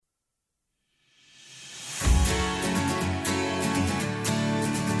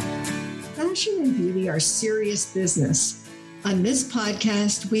Fashion and beauty are serious business. On this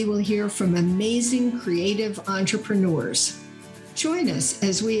podcast, we will hear from amazing creative entrepreneurs. Join us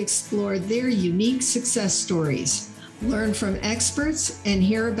as we explore their unique success stories, learn from experts, and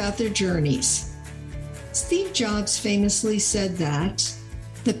hear about their journeys. Steve Jobs famously said that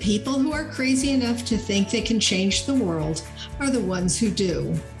the people who are crazy enough to think they can change the world are the ones who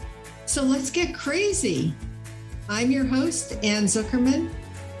do. So let's get crazy. I'm your host, Ann Zuckerman,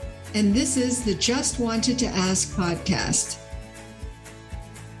 and this is the Just Wanted to Ask podcast.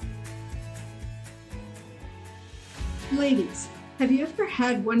 Ladies, have you ever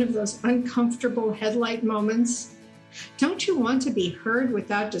had one of those uncomfortable headlight moments? Don't you want to be heard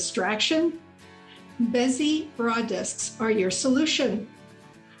without distraction? Bezi bra discs are your solution.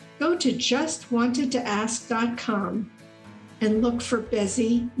 Go to justwantedtoask.com and look for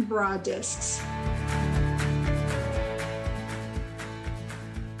Bezi bra discs.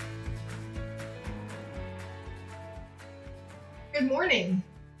 Good morning.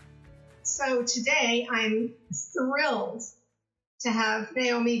 So today I'm thrilled to have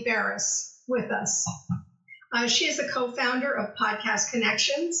Noemi Beres with us. She is a co-founder of Podcast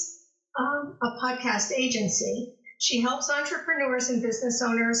Connections, a podcast agency. She helps entrepreneurs and business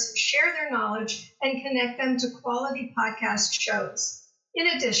owners share their knowledge and connect them to quality podcast shows. In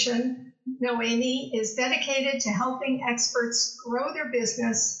addition, Noemi is dedicated to helping experts grow their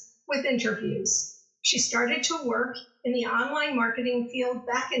business with interviews. She started to work in the online marketing field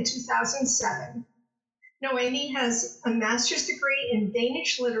back in 2007. Noemi has a master's degree in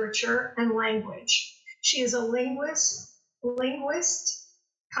Danish literature and language. She is a linguist,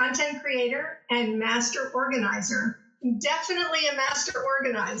 content creator, and master organizer. Definitely a master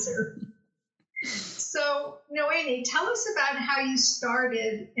organizer. So, Noemi, tell us about how you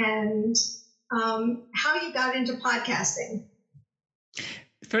started and how you got into podcasting.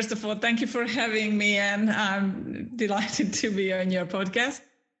 First of all, thank you for having me, and I'm delighted to be on your podcast.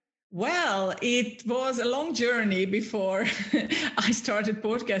 Well, it was a long journey before I started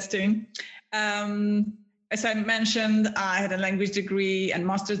podcasting. As I mentioned, I had a language degree and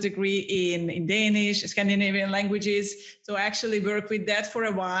master's degree in Danish, Scandinavian languages. So I actually worked with that for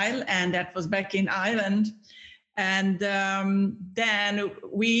a while, and that was back in Ireland. And then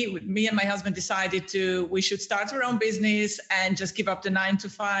me and my husband decided we should start our own business and just give up the 9 to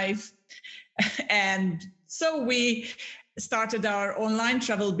 5. And so we started our online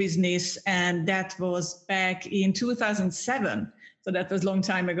travel business, and that was back in 2007. So that was a long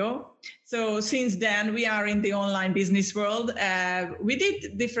time ago. So since then, we are in the online business world. We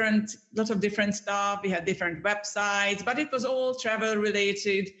did lot of different stuff. We had different websites, but it was all travel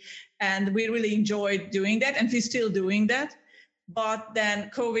related. And we really enjoyed doing that, and we're still doing that. But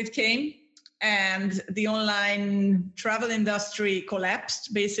then COVID came, and the online travel industry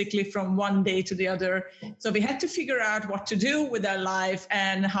collapsed basically from one day to the other. So we had to figure out what to do with our life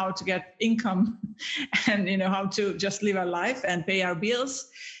and how to get income and, how to just live our life and pay our bills.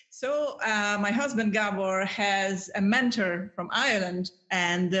 So my husband, Gabor, has a mentor from Ireland,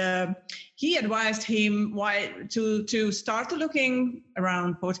 and he advised him to start looking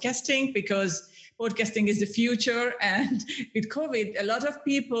around podcasting, because podcasting is the future. And with COVID, a lot of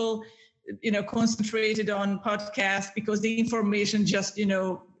people concentrated on podcasts because the information just,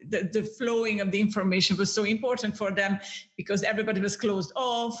 the flowing of the information was so important for them, because everybody was closed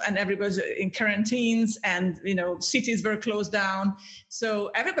off and everybody was in quarantines, and, cities were closed down.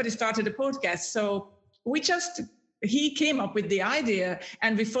 So everybody started a podcast. So he came up with the idea,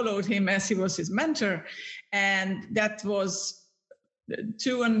 and we followed him as he was his mentor. And that was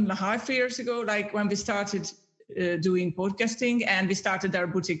 2.5 years ago, like when we started doing podcasting, and we started our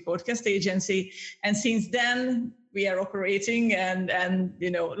boutique podcast agency. And since then we are operating and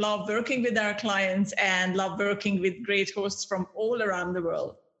love working with our clients and love working with great hosts from all around the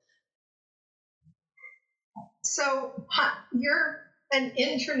world. So you're an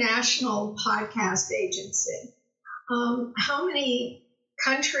international podcast agency. How many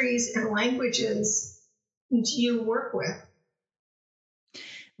countries and languages do you work with?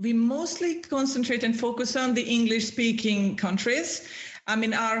 We mostly concentrate and focus on the English-speaking countries.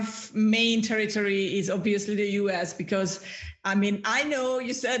 Our main territory is obviously the US, because, I know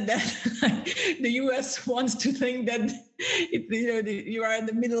you said that the US wants to think that you are in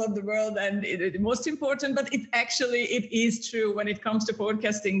the middle of the world and it's most important, but it is true when it comes to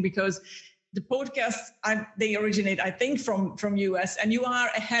podcasting, because the podcasts, they originate, I think, from US, and you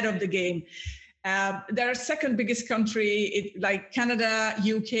are ahead of the game. They're second biggest country, like Canada,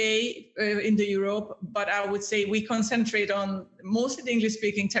 UK, in the Europe, but I would say we concentrate on mostly the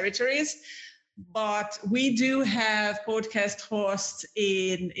English-speaking territories. but we do have podcast hosts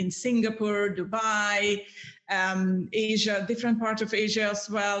in Singapore, Dubai, Asia, different parts of Asia as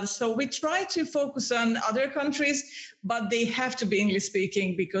well. So we try to focus on other countries, but they have to be English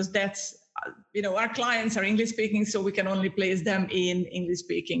speaking because that's, our clients are English speaking, so we can only place them in English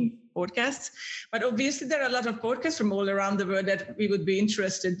speaking podcasts. But obviously there are a lot of podcasts from all around the world that we would be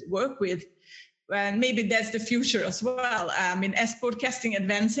interested to work with. And maybe that's the future as well. As podcasting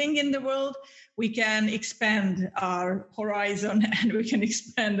advancing in the world, we can expand our horizon and we can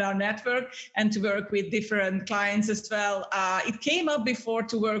expand our network and to work with different clients as well. It came up before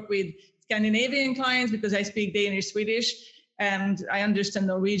to work with Scandinavian clients because I speak Danish, Swedish, and I understand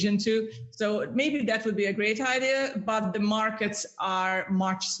Norwegian too. So maybe that would be a great idea, but the markets are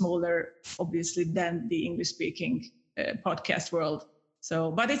much smaller, obviously, than the English-speaking podcast world.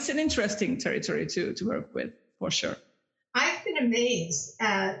 So, but it's an interesting territory to work with, for sure. I've been amazed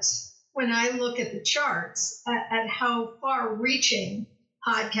at, when I look at the charts, at how far-reaching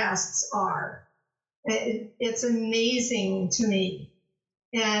podcasts are. It's amazing to me.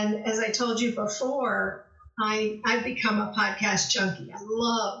 And as I told you before, I've become a podcast junkie. I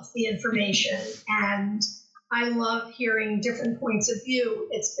love the information and I love hearing different points of view.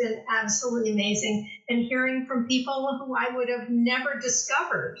 It's been absolutely amazing. And hearing from people who I would have never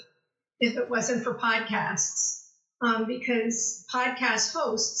discovered if it wasn't for podcasts, because podcast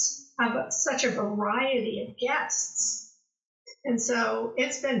hosts have such a variety of guests. And so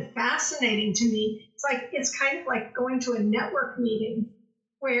it's been fascinating to me. It's kind of like going to a network meeting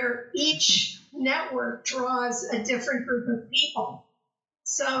where each network draws a different group of people.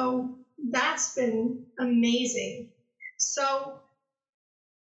 So that's been amazing. So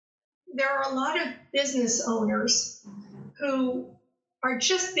there are a lot of business owners who are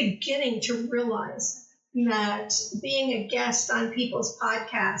just beginning to realize that being a guest on people's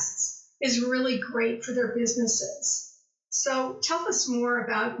podcasts is really great for their businesses. So tell us more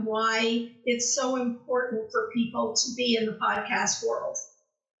about why it's so important for people to be in the podcast world.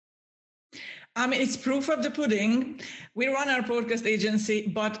 It's proof of the pudding. We run our podcast agency,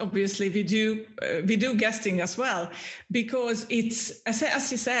 but obviously we do guesting as well, because it's,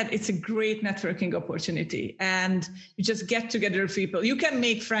 as you said, it's a great networking opportunity, and you just get together people. You can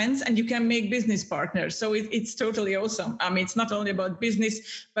make friends and you can make business partners. So it's totally awesome. It's not only about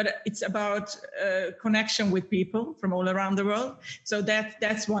business, but it's about connection with people from all around the world. So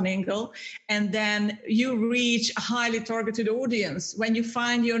that's one angle. And then you reach a highly targeted audience. When you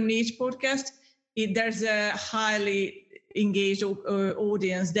find your niche podcast, there's a highly engaged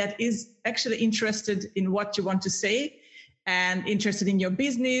audience that is actually interested in what you want to say and interested in your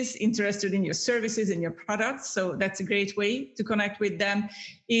business, interested in your services and your products. So that's a great way to connect with them.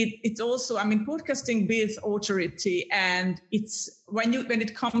 It's also, podcasting builds authority, and it's when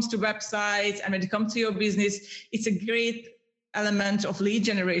it comes to websites and when it comes to your business, it's a great element of lead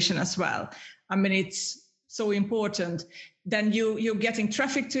generation as well. It's so important. Then you're getting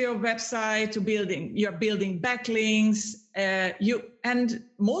traffic to your website, you're building backlinks, and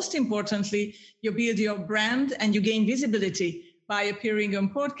most importantly, you build your brand and you gain visibility by appearing on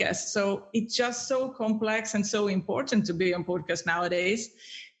podcasts. So it's just so complex and so important to be on podcast nowadays.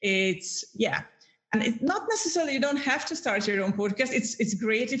 And it's not necessarily, you don't have to start your own podcast. It's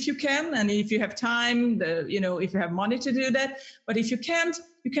great if you can, and if you have time, if you have money to do that. But if you can't,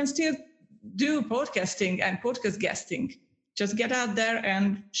 you can still do podcasting and podcast guesting. Just get out there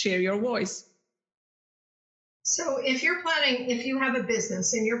and share your voice. So if you have a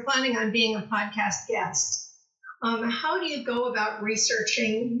business and you're planning on being a podcast guest, how do you go about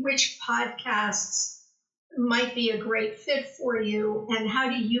researching which podcasts might be a great fit for you? And how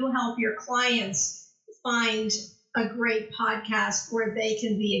do you help your clients find a great podcast where they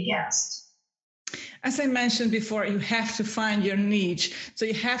can be a guest? As I mentioned before, you have to find your niche. So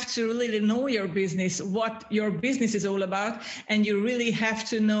you have to really know your business, what your business is all about, and you really have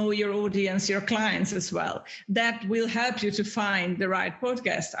to know your audience, your clients as well. That will help you to find the right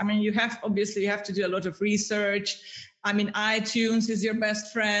podcast. You have to do a lot of research. iTunes is your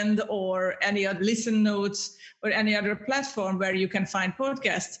best friend, or any other Listen Notes or any other platform where you can find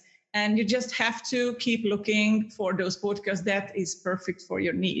podcasts. And you just have to keep looking for those podcasts that is perfect for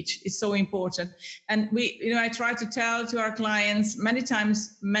your niche. It's so important. And I try to tell to our clients many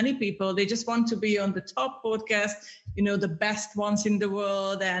times, many people, they just want to be on the top podcast, the best ones in the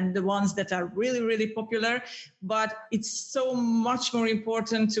world and the ones that are really, really popular. But it's so much more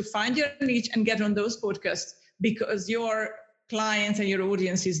important to find your niche and get on those podcasts, because your clients and your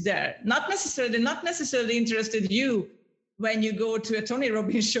audience is there. Not necessarily interested in you when you go to a Tony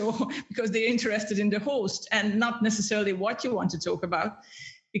Robbins show, because they're interested in the host and not necessarily what you want to talk about.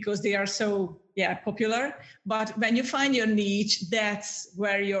 because they are so popular. But when you find your niche, that's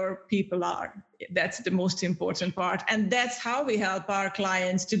where your people are. That's the most important part. And that's how we help our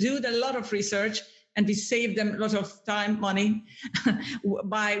clients to do a lot of research, and we save them a lot of time, money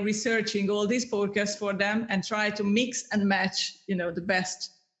by researching all these podcasts for them and try to mix and match, the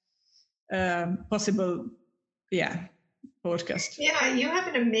best possible, podcast. Yeah, you have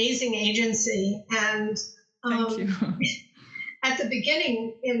an amazing agency. And thank you. At the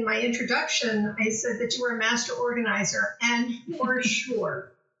beginning, in my introduction, I said that you were a master organizer, and for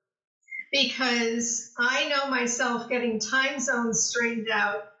sure, because I know myself getting time zones straightened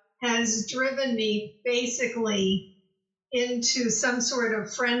out has driven me basically into some sort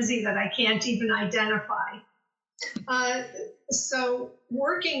of frenzy that I can't even identify. So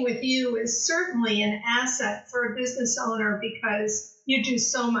working with you is certainly an asset for a business owner because you do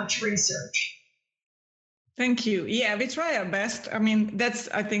so much research. Thank you. Yeah, we try our best. I mean, that's,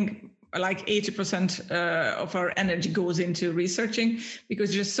 I think, like 80% of our energy goes into researching, because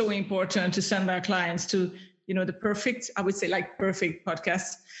it's just so important to send our clients to, the perfect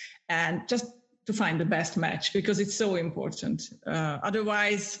podcasts, and just to find the best match, because it's so important.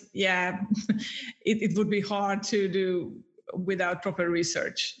 Otherwise, it would be hard to do without proper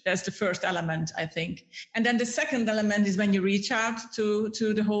research. That's the first element, I think. And then the second element is when you reach out to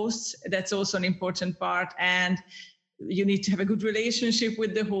the hosts. That's also an important part. And you need to have a good relationship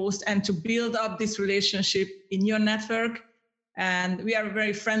with the host and to build up this relationship in your network. And we are a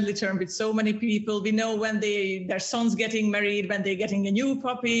very friendly term with so many people. We know when their son's getting married, when they're getting a new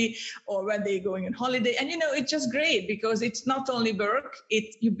puppy, or when they're going on holiday. And, it's just great because it's not only work,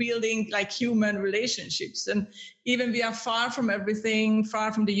 you're building like human relationships. And even we are far from everything,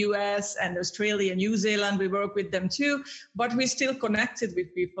 far from the US and Australia and New Zealand, we work with them too, but we're still connected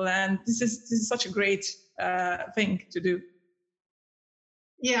with people. And this is such a great thing to do.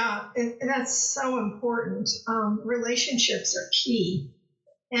 Yeah, and that's so important. Relationships are key.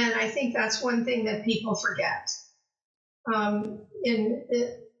 And I think that's one thing that people forget.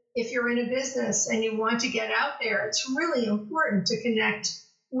 If you're in a business and you want to get out there, it's really important to connect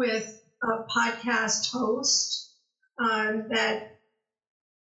with a podcast host that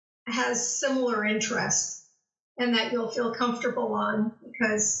has similar interests and that you'll feel comfortable on,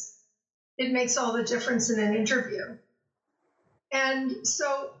 because it makes all the difference in an interview. And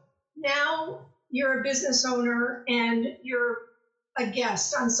so now you're a business owner and you're a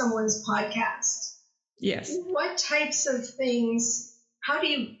guest on someone's podcast. Yes. What types of things, how do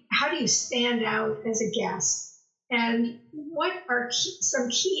you stand out as a guest? And what are some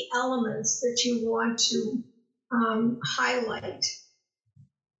key elements that you want to highlight?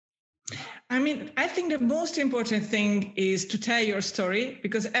 I mean, I think the most important thing is to tell your story,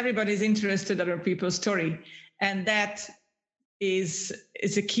 because everybody's interested in other people's story. And that is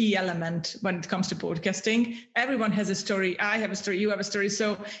a key element when it comes to podcasting. Everyone has a story. I have a story. You have a story.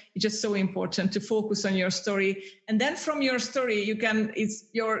 So it's just so important to focus on your story. And then from your story, it's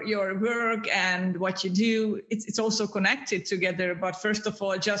your work and what you do. It's also connected together. But first of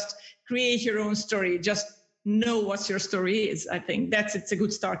all, just create your own story. Just know what your story is. I think it's a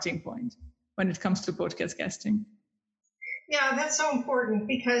good starting point when it comes to podcast guesting. Yeah, that's so important,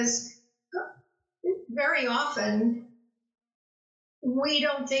 because very often we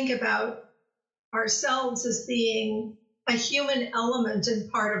don't think about ourselves as being a human element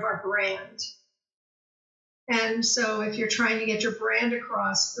and part of our brand. And so if you're trying to get your brand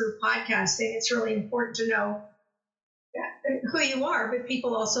across through podcasting, it's really important to know who you are, but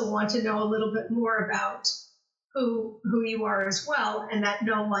people also want to know a little bit more about who you are as well, and that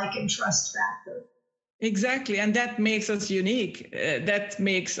know, like, and trust factor. Exactly, and that makes us unique. That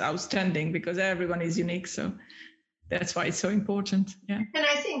makes outstanding, because everyone is unique. So that's why it's so important. Yeah. And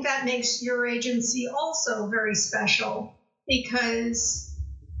I think that makes your agency also very special, because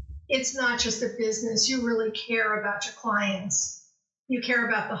it's not just a business. You really care about your clients. You care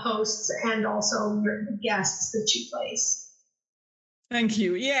about the hosts and also the guests that you place. Thank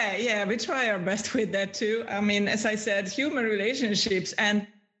you. Yeah, we try our best with that too. I mean, as I said, human relationships. And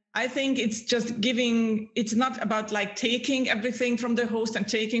I think it's just it's not about like taking everything from the host and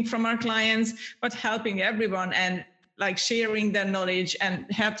taking from our clients, but helping everyone and like sharing their knowledge and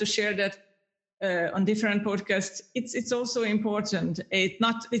have to share that on different podcasts. It's also important. It's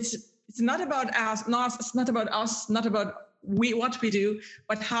not about us, not about what we do,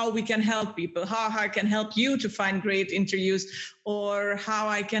 but how we can help people, how I can help you to find great interviews, or how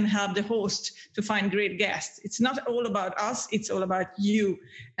I can help the host to find great guests. It's not all about us, it's all about you.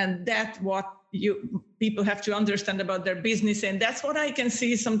 And that's what people have to understand about their business. And that's what I can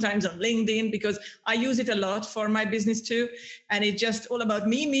see sometimes on LinkedIn, because I use it a lot for my business too. And it's just all about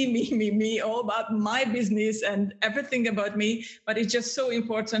me, all about my business and everything about me. But it's just so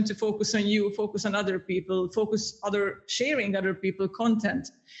important to focus on you, focus on other people, sharing other people content.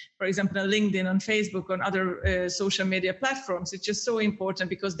 For example, on LinkedIn, on Facebook, on other social media platforms. It's just so important,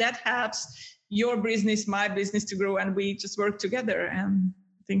 because that helps your business, my business to grow, and we just work together. And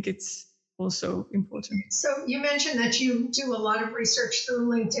I think it's also important. So you mentioned that you do a lot of research through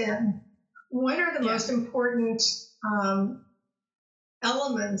LinkedIn. What are the most important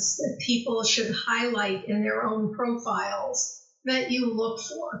elements that people should highlight in their own profiles that you look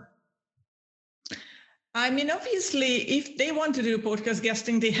for? I mean, obviously, if they want to do podcast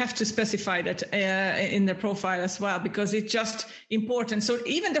guesting, they have to specify that in their profile as well, because it's just important. So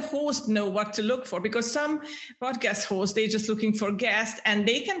even the host know what to look for, because some podcast hosts, they're just looking for guests and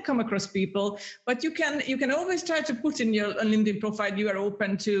they can come across people, but you can always try to put in your LinkedIn profile, you are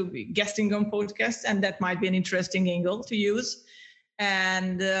open to guesting on podcasts, and that might be an interesting angle to use.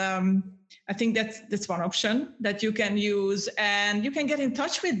 And I think that's one option that you can use, and you can get in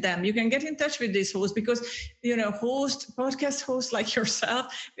touch with them. You can get in touch with these hosts, because, podcast hosts like yourself,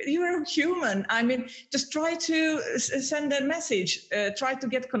 you're a human. I mean, just try to send a message, try to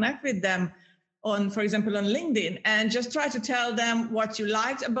connect with them for example, on LinkedIn, and just try to tell them what you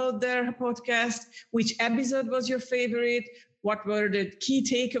liked about their podcast, which episode was your favorite, what were the key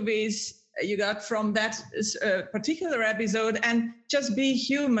takeaways you got from that particular episode, and just be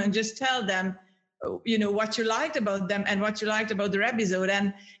human. Just tell them, what you liked about them and what you liked about their episode.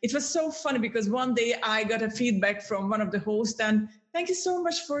 And it was so funny, because one day I got a feedback from one of the hosts, and thank you so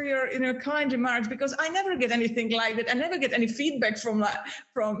much for your kind remarks, because I never get anything like that. I never get any feedback from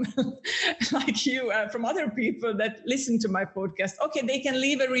like you, from other people that listen to my podcast. Okay, they can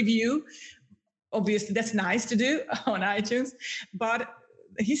leave a review. Obviously, that's nice to do on iTunes, but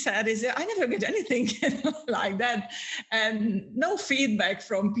he said, I never get anything like that, and no feedback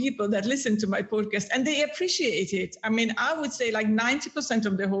from people that listen to my podcast, and they appreciate it. I mean, I would say like 90%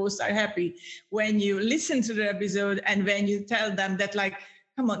 of the hosts are happy when you listen to the episode and when you tell them that, like,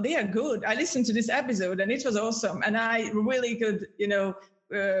 come on, they are good. I listened to this episode and it was awesome, and I really could,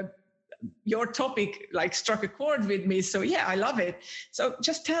 your topic like struck a chord with me. So yeah, I love it. So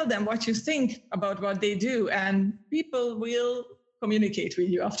just tell them what you think about what they do, and people will communicate with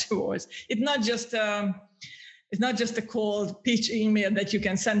you afterwards. It's not just a cold pitch email that you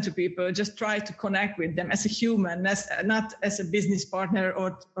can send to people. Just try to connect with them as a human, not as a business partner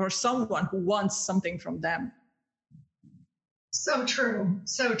or someone who wants something from them. So true.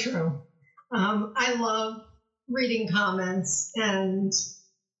 So true. I love reading comments, and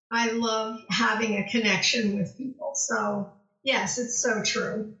I love having a connection with people. So yes, it's so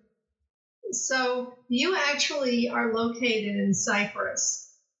true. So you actually are located in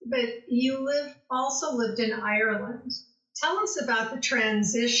Cyprus, but you also lived in Ireland. Tell us about the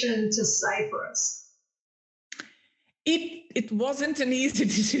transition to Cyprus. It wasn't an easy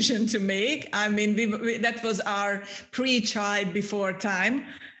decision to make. I mean, that was our pre-child before time.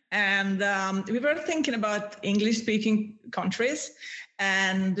 And we were thinking about English-speaking countries,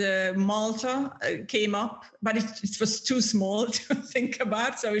 and Malta came up, but it was too small to think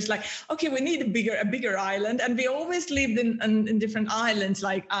about. So it's like, okay, we need a bigger island. And we always lived in different islands,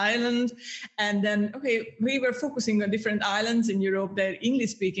 like Ireland. And then, okay, we were focusing on different islands in Europe, they're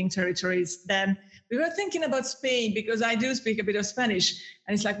English-speaking territories. Then we were thinking about Spain, because I do speak a bit of Spanish.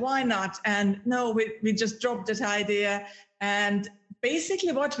 And it's like, why not? And no, we just dropped that idea. And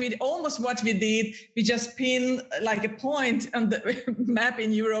basically what we did, we just pinned like a point on the map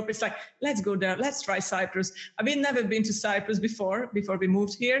in Europe. It's like, let's go there. Let's try Cyprus. I've never been to Cyprus before we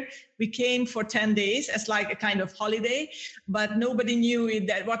moved here. We came for 10 days as like a kind of holiday, but nobody knew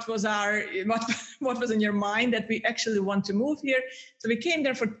that what was in your mind that we actually want to move here. So we came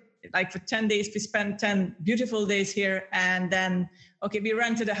there for 10 days. We spent 10 beautiful days here, and then, okay, we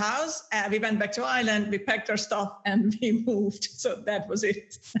rented a house, we went back to Ireland, we packed our stuff, and we moved. So that was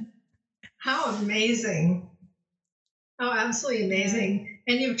it. How amazing. Oh, absolutely amazing.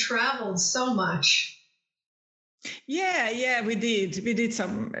 And you've traveled so much. Yeah, we did. We did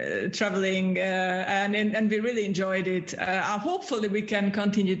some traveling, and we really enjoyed it. Hopefully we can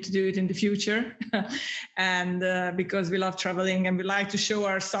continue to do it in the future, and because we love traveling and we like to show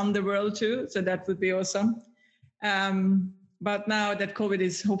our son the world too. So that would be awesome. But now that COVID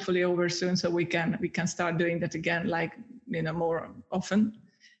is hopefully over soon, so we can start doing that again, more often.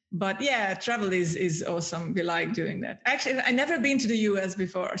 But yeah, travel is awesome. We like doing that. Actually, I've never been to the US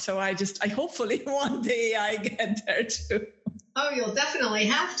before, so I hopefully one day I get there too. Oh, you'll definitely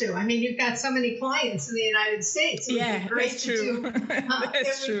have to. I mean, you've got so many clients in the United States. Yeah, that's true.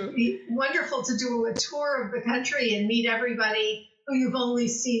 That's true. It would be wonderful to do a tour of the country and meet everybody who you've only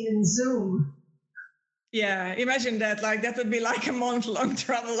seen in Zoom. Yeah, imagine that. Like that would be like a month-long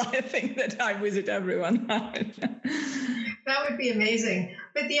travel. I think that I visit everyone. That would be amazing.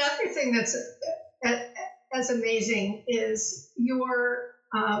 But the other thing that's as amazing is your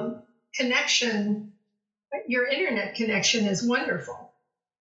connection. Your internet connection is wonderful.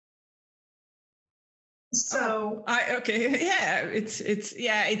 So it's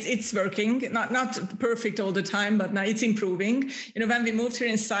working. Not perfect all the time, but now it's improving. When we moved here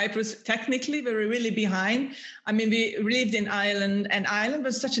in Cyprus, technically we were really behind. I mean, we lived in Ireland, and Ireland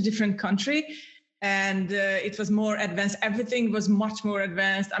was such a different country, and it was more advanced. Everything was much more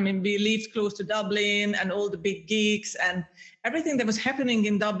advanced. I mean, we lived close to Dublin and all the big geeks and everything that was happening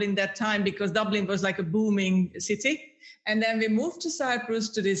in Dublin that time, because Dublin was like a booming city. And then we moved to Cyprus,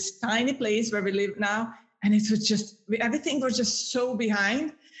 to this tiny place where we live now. And it was just, everything was just so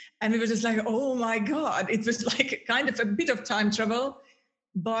behind. And we were just like, oh my God, it was like kind of a bit of time travel.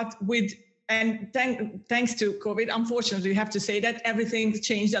 But thanks to COVID, unfortunately, we have to say that everything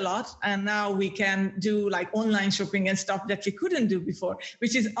changed a lot. And now we can do like online shopping and stuff that we couldn't do before,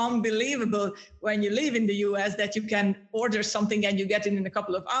 which is unbelievable when you live in the US, that you can order something and you get it in a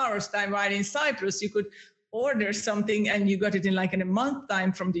couple of hours time. While in Cyprus, you could order something and you got it in like in a month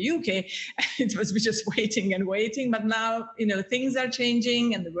time from the UK. It was just waiting and waiting. But now, things are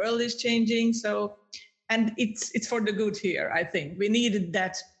changing and the world is changing. So, and it's for the good here, I think. We needed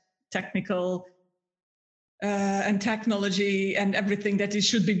that technical and technology and everything that it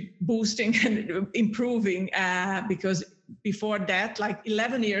should be boosting and improving, because before that, like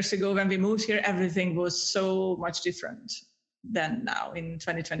 11 years ago when we moved here, everything was so much different than now in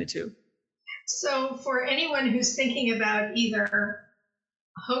 2022. So for anyone who's thinking about either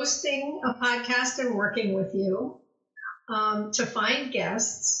hosting a podcast and working with you to find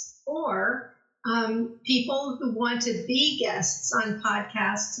guests, or people who want to be guests on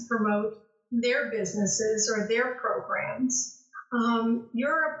podcasts to promote their businesses or their programs,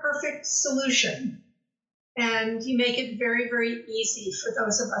 you're a perfect solution. And you make it very, very easy for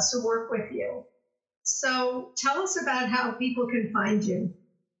those of us who work with you. So tell us about how people can find you.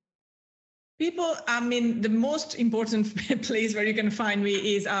 The most important place where you can find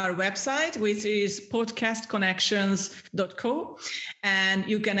me is our website, which is podcastconnections.co. And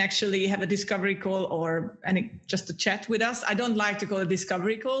you can actually have a discovery call or just a chat with us. I don't like to call it a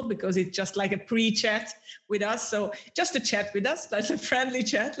discovery call because it's just like a pre-chat with us. So just a chat with us, that's a friendly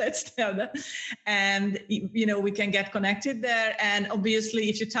chat, let's tell that. And, we can get connected there. And obviously,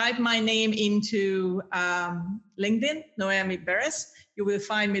 if you type my name into LinkedIn, Noemi Beres, you will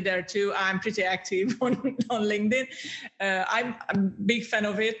find me there too. I'm pretty active on LinkedIn. I'm a big fan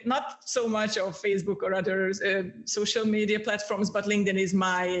of it. Not so much of Facebook or other social media platforms, but LinkedIn is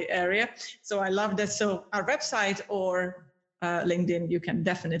my area. So I love that. So our website or LinkedIn, you can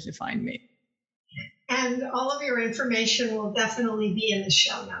definitely find me. And all of your information will definitely be in the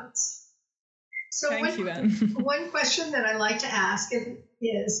show notes. So Thank you, Anne. One question that I like to ask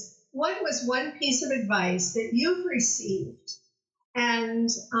is, what was one piece of advice that you've received and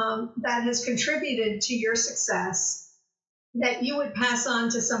that has contributed to your success that you would pass on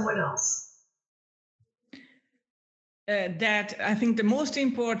to someone else? That I think the most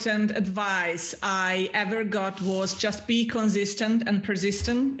important advice I ever got was just be consistent and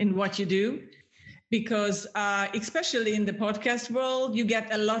persistent in what you do. Because especially in the podcast world, you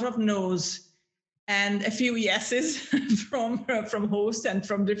get a lot of no's and a few yeses from hosts and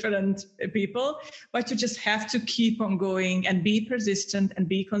from different people, but you just have to keep on going and be persistent and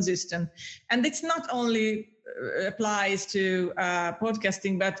be consistent. And it's not only applies to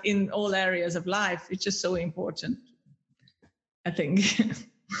podcasting, but in all areas of life. It's just so important, I think.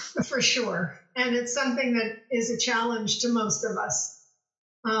 For sure. And it's something that is a challenge to most of us.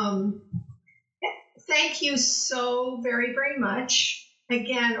 Thank you so very, very much.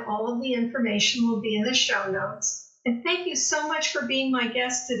 Again, all of the information will be in the show notes. And thank you so much for being my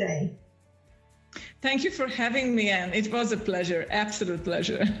guest today. Thank you for having me, Anne. It was a pleasure, absolute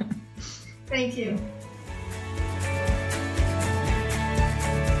pleasure. Thank you.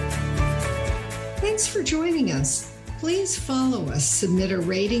 Thanks for joining us. Please follow us, submit a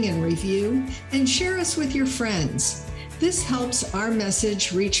rating and review, and share us with your friends. This helps our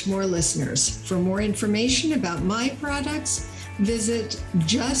message reach more listeners. For more information about my products, visit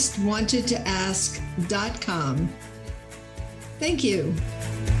justwantedtoask.com. Thank you.